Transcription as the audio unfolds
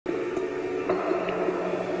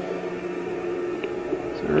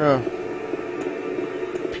Is there a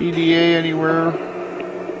PDA anywhere?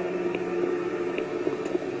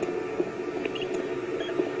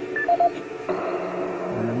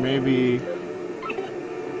 Or maybe...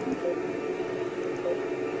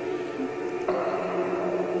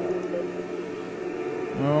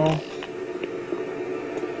 No.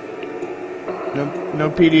 No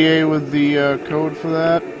PDA with the code for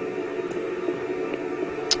that?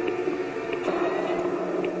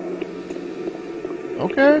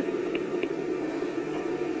 Okay.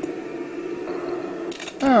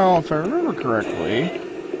 Well, if I remember correctly...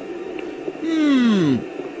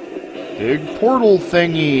 Big portal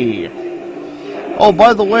thingy. Oh,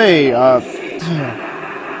 by the way, I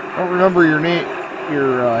don't remember your name,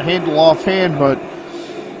 your handle offhand, but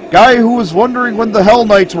guy who was wondering when the Hell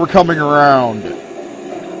Knights were coming around.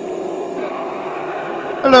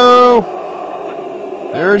 Hello.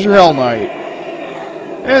 There's your Hell Knight.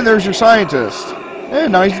 And there's your scientist.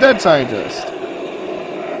 And now he's a dead scientist.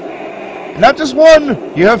 Not just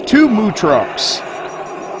one, you have two Moo trucks.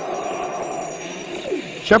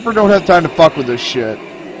 Shepard don't have time to fuck with this shit.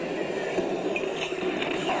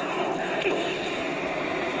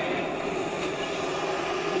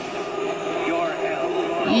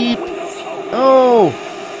 Eep. Oh!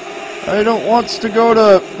 I don't want to go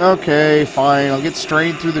to... Okay, fine. I'll get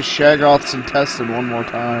strained through the Shaggoths and tested one more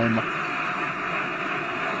time.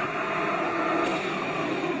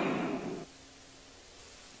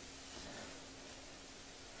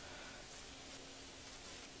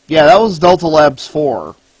 Yeah, that was Delta Labs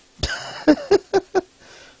 4.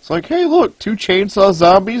 It's like, hey, look, 2 chainsaw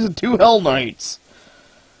zombies and 2 Hell Knights.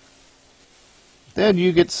 Then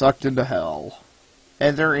you get sucked into hell.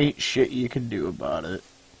 And there ain't shit you can do about it.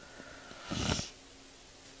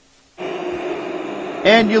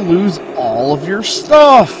 And you lose all of your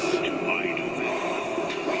stuff.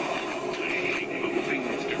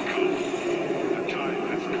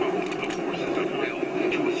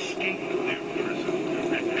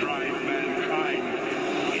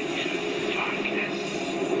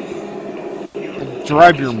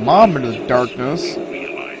 Drive your mom into the darkness.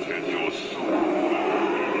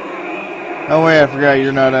 Oh wait, I forgot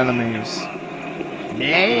you're not enemies.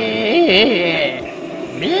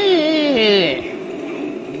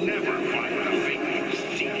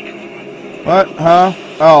 What? Huh?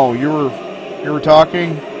 Oh, you were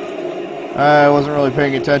talking? I wasn't really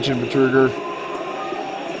paying attention, Betruger.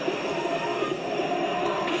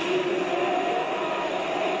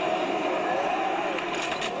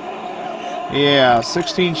 Yeah,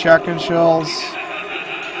 16 shotgun shells.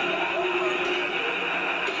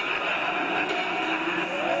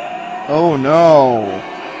 Oh no.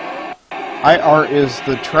 IR is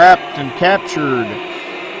the trapped and captured.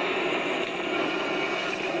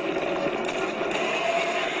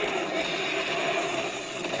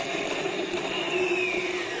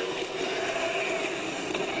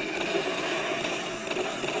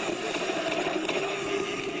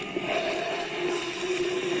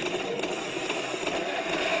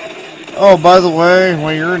 Oh, by the way,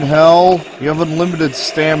 when you're in hell, you have unlimited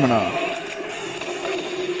stamina.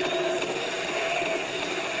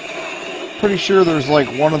 Pretty sure there's like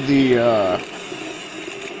one of the,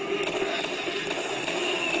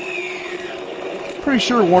 pretty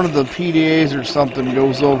sure one of the PDAs or something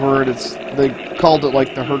goes over it. They called it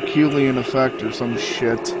like the Herculean effect or some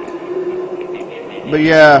shit. But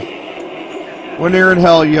yeah, when you're in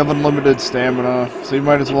hell, you have unlimited stamina, so you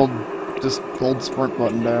might as well just hold the sprint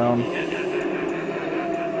button down.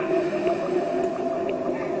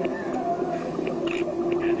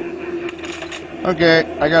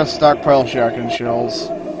 Okay, I got a stockpile of shotgun shells.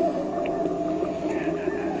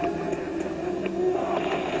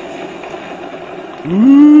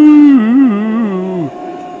 Ooh,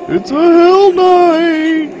 it's a Hell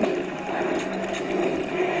Knight!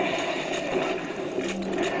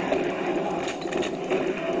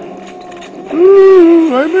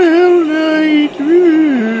 Ooh, I'm a Hell Knight!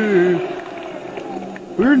 Ooh.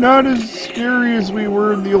 We're not as scary as we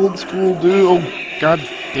were in the old school, dude. Oh, god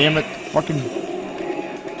damn it. Fucking...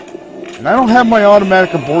 And I don't have my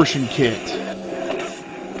automatic abortion kit.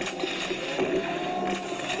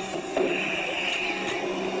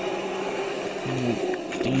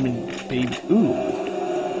 Oh, demon baby. Ooh.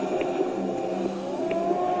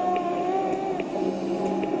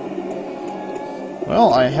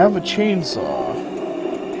 Well, I have a chainsaw.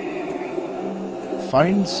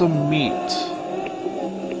 Find some meat.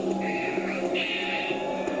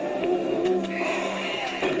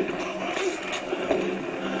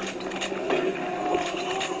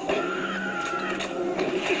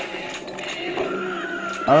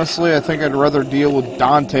 Honestly, I think I'd rather deal with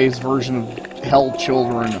Dante's version of hell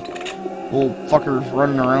children. Little fuckers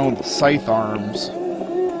running around with scythe arms.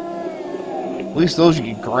 At least those you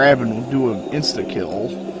can grab and do an insta-kill.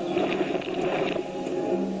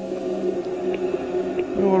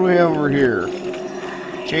 What do we have over here?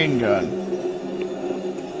 Chain gun.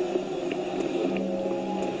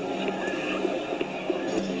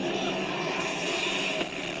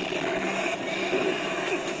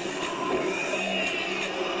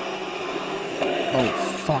 Oh,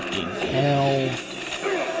 fucking hell.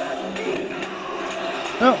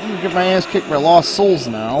 Oh, I'm gonna get my ass kicked by Lost Souls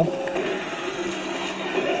now.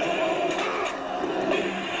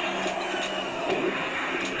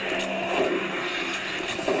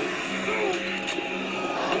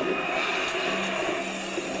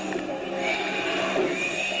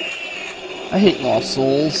 I hate Lost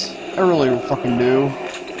Souls. I really fucking do.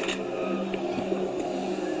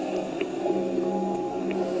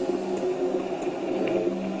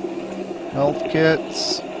 Health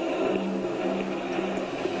kits.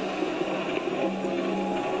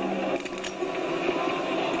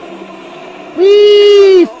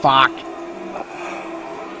 Whee! Fuck.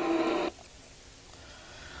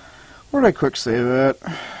 Where did I quick save at?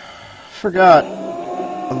 Forgot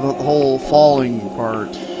the whole falling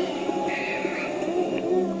part.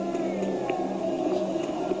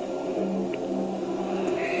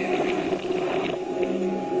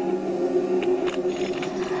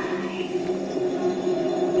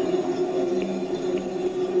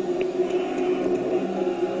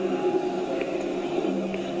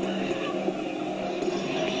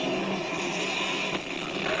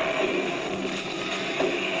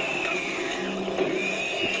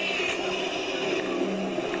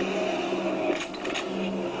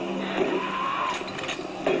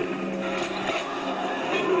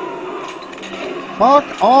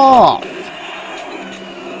 Fuck off!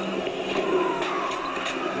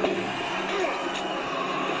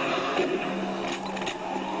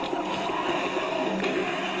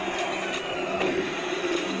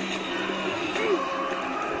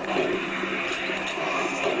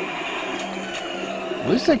 At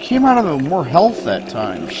least I came out of it with more health that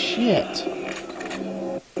time. Shit.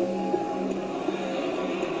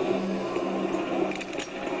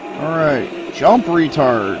 Alright, jump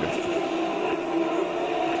retard.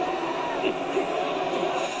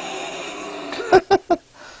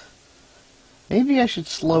 Maybe I should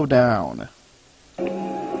slow down. Nah.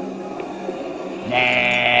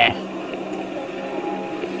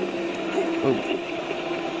 Oh.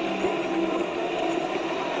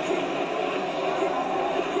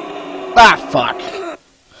 Ah, fuck.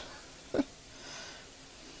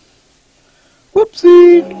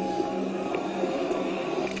 Whoopsie.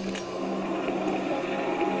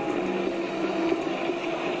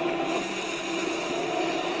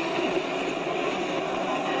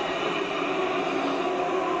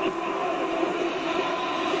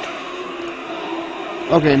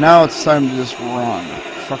 Okay, now it's time to just run.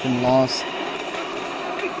 Fucking lost.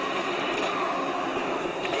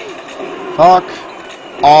 Fuck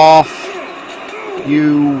off,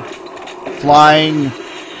 you flying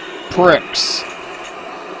pricks.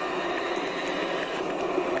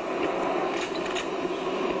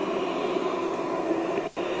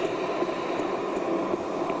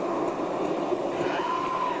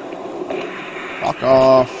 Fuck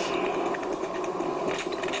off.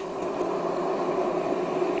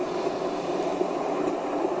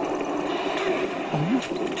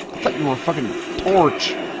 I thought you were a fucking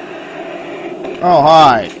torch. Oh,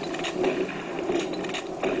 hi.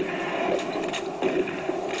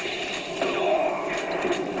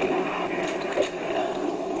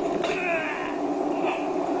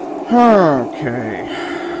 Okay.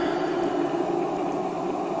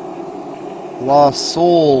 Lost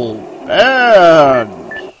Soul. Bad.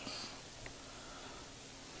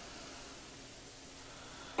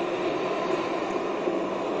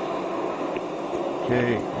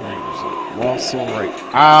 Okay, Lost Soul right.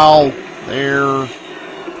 Ow! There.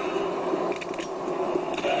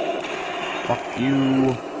 Fuck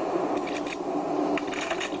you.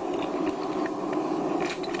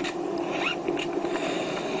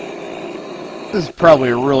 This is probably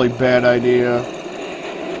a really bad idea.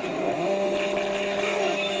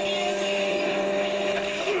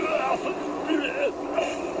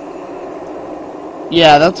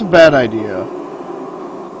 Yeah, that's a bad idea.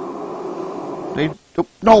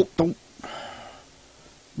 No, don't.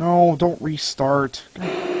 No, don't restart.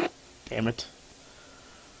 God damn it.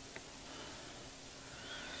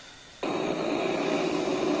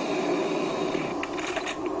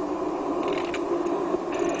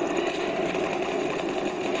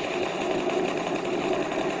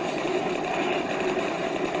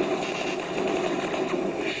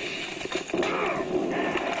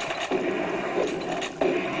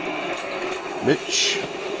 bitch.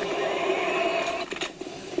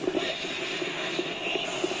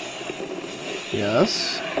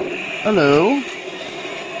 Yes. Hello.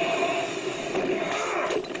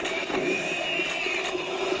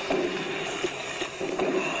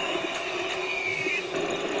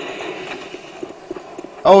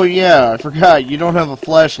 Oh yeah, I forgot, you don't have a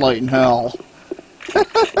flashlight in hell.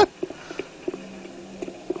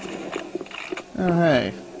 Oh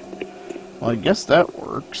hey. Well, I guess that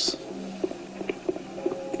works.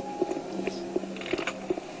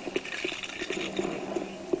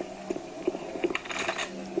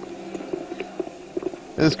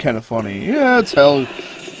 It's kind of funny. Yeah, it's hell.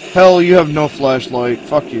 Hell, you have no flashlight.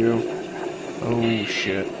 Fuck you. Oh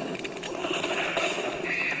shit.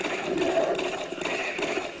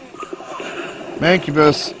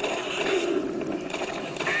 Mancubus.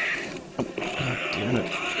 Oh, God damn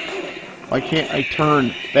it. Why can't I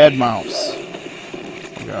turn? Bad mouse.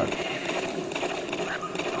 Oh god.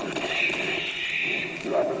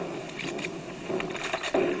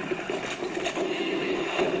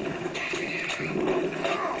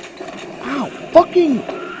 Ow! Fucking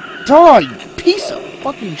die, you piece of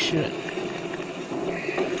fucking shit.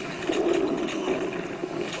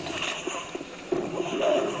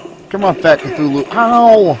 Come on, Fat Cthulhu.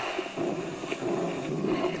 Ow!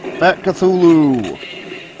 Fat Cthulhu.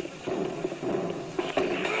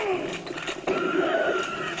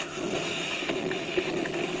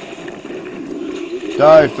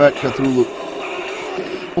 Die, Fat Cthulhu.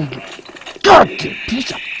 Oh, goddamn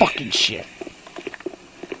piece of fucking shit.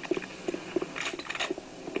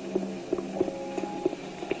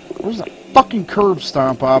 Where's the fucking curb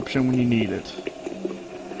stomp option when you need it?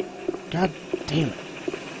 God damn it.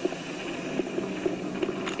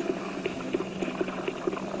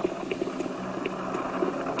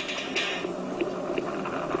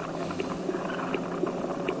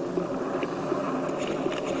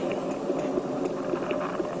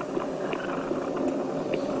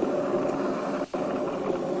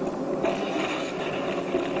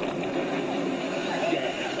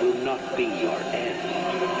 Be your end.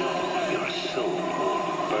 Your soul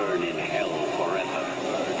will burn in hell forever.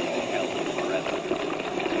 Burn in hell forever.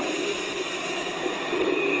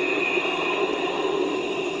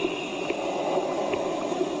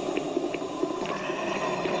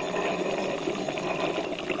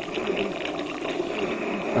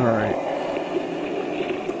 Alright.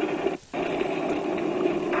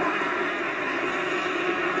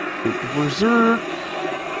 Berserk.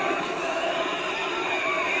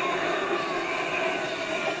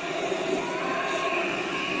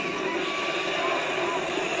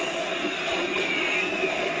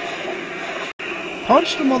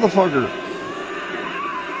 Punch the motherfucker.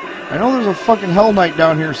 I know there's a fucking Hell Knight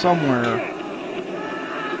down here somewhere.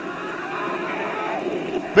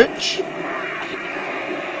 Bitch.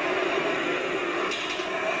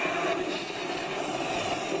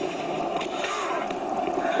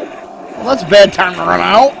 Well, that's a bad time to run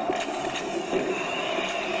out.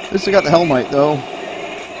 At least I got the Hell Knight, though.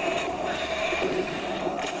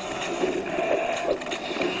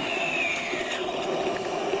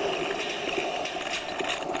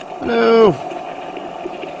 Hello.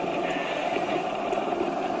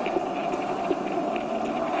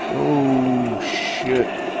 Oh, shit.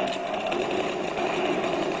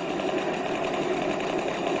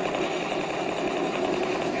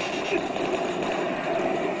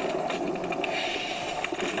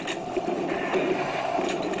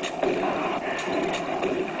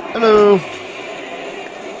 Hello.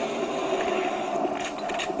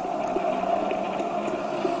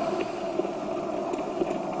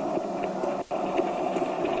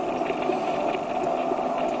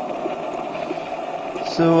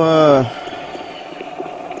 So,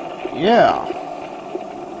 yeah.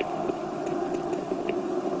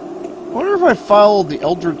 I wonder if I followed the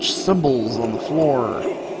eldritch symbols on the floor.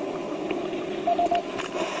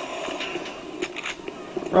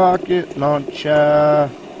 Rocket launcher.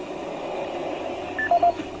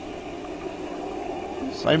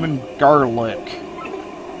 Simon Garlic.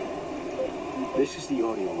 This is the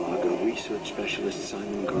audio log of research specialist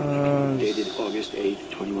Simon Garlic, dated August 8,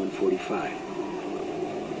 2145.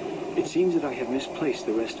 It seems that I have misplaced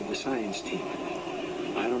the rest of the science team.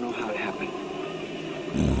 I don't know how it happened.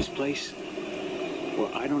 This place, well,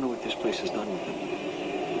 I don't know what this place has done with them.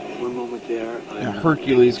 One moment there, I'm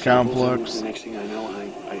Hercules complex. The next thing I know,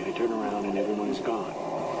 I turn around and everyone is gone.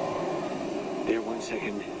 There 1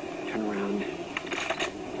 second, turn around,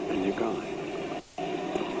 and they're gone.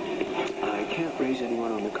 I can't raise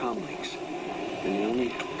anyone on the comlinks, and the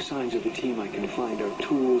only signs of the team I can find are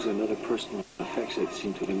tools and other personal effects that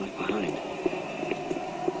seem to have been left behind.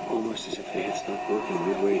 Almost Almost as if they had stopped working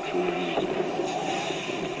midway through the experiments.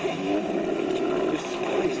 This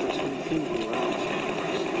place does funny things with your eyes.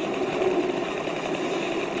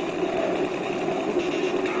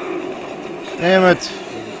 Damn it.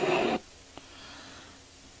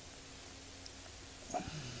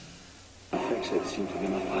 Effects that seem to be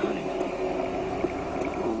left behind.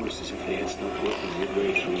 Almost as if they had stopped working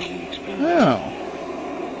midway through the experiment. Oh.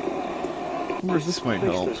 Where's this might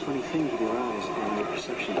This help? does funny things with your eyes and your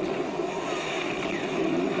perception of time.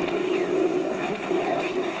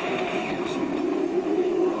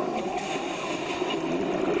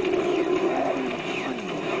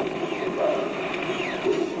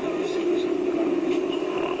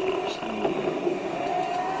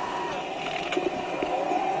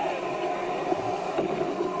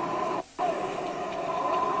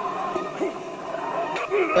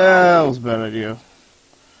 That was a bad idea.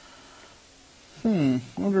 I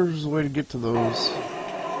wonder if there's a way to get to those.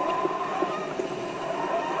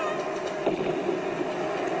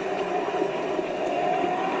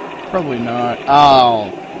 Probably not.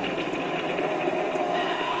 Ow.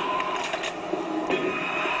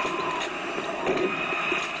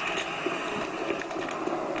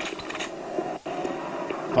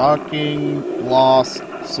 Fucking lost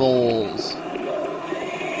souls.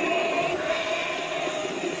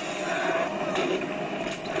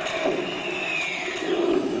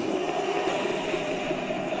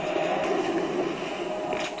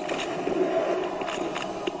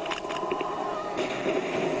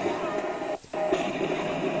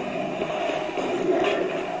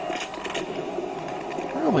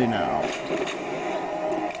 Really now.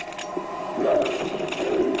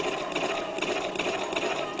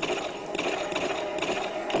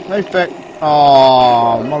 Hey, Feck.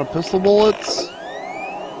 Aw, I'm out of pistol bullets?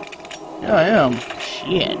 Yeah, I am.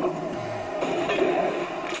 Shit.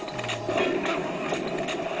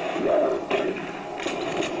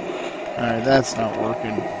 Alright, that's not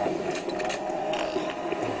working.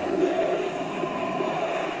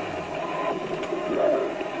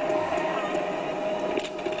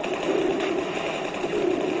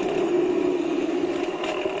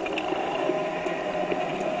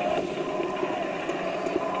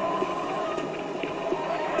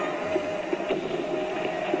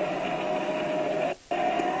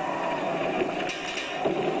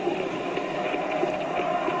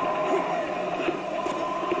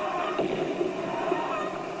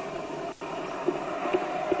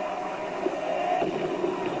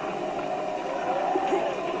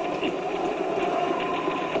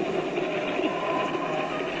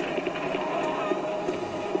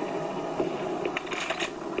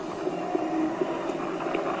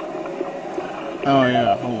 Oh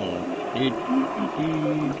yeah, hold on.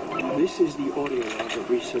 This is the audio log of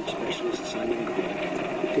research specialist Simon Green,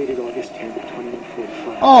 dated August 10th,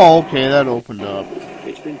 2145. Oh, okay, that opened up.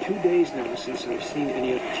 It's been 2 days now since I've seen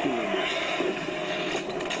any other team members.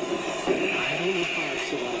 I don't know if I'll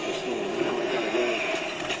survive this long. Now I gotta go.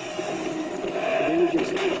 They were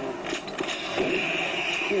just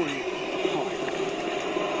torn apart.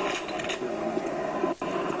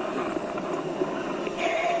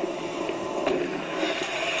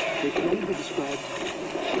 They can only be described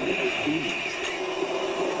as demons.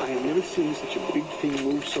 I have never seen such a big thing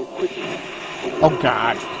move so quickly. Oh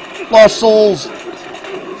god. Lost souls!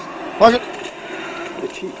 Fuck it! The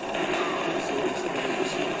chief.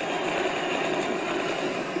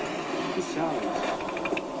 Besides,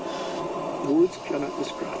 words cannot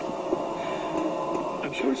describe.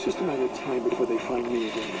 I'm sure it's just a matter of time before they find me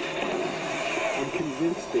again. I'm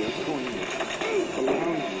convinced they are calling me,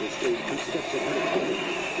 allowing me to stay 2 steps ahead of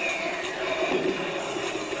them.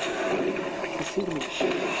 I can see them in the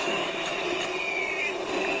shadows.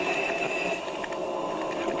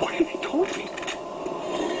 Why have they told me?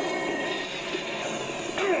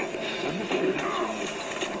 I'm not sure it's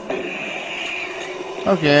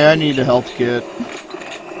Okay, I need a health kit.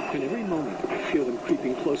 and every moment I feel them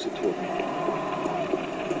creeping closer toward me.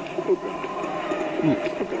 Oh God.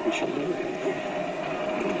 Oh God, we should never have.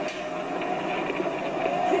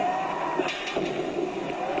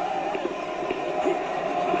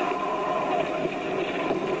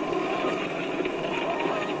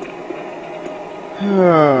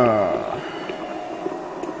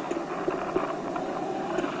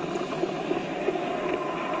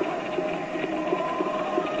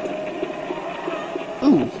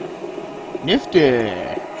 Ooh, nifty.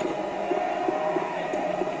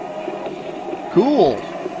 Cool.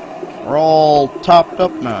 We're all topped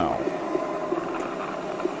up now.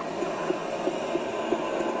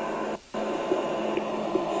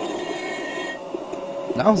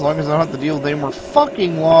 Now, as long as I don't have to deal with any more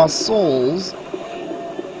fucking lost souls,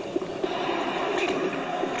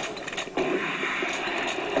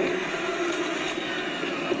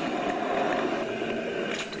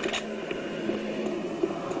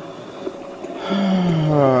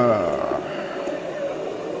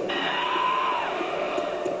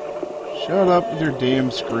 their damn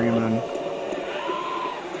screaming.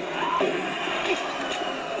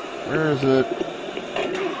 Where is it?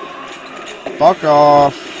 Fuck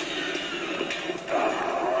off.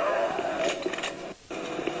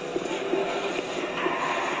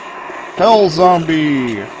 Hell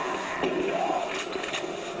zombie!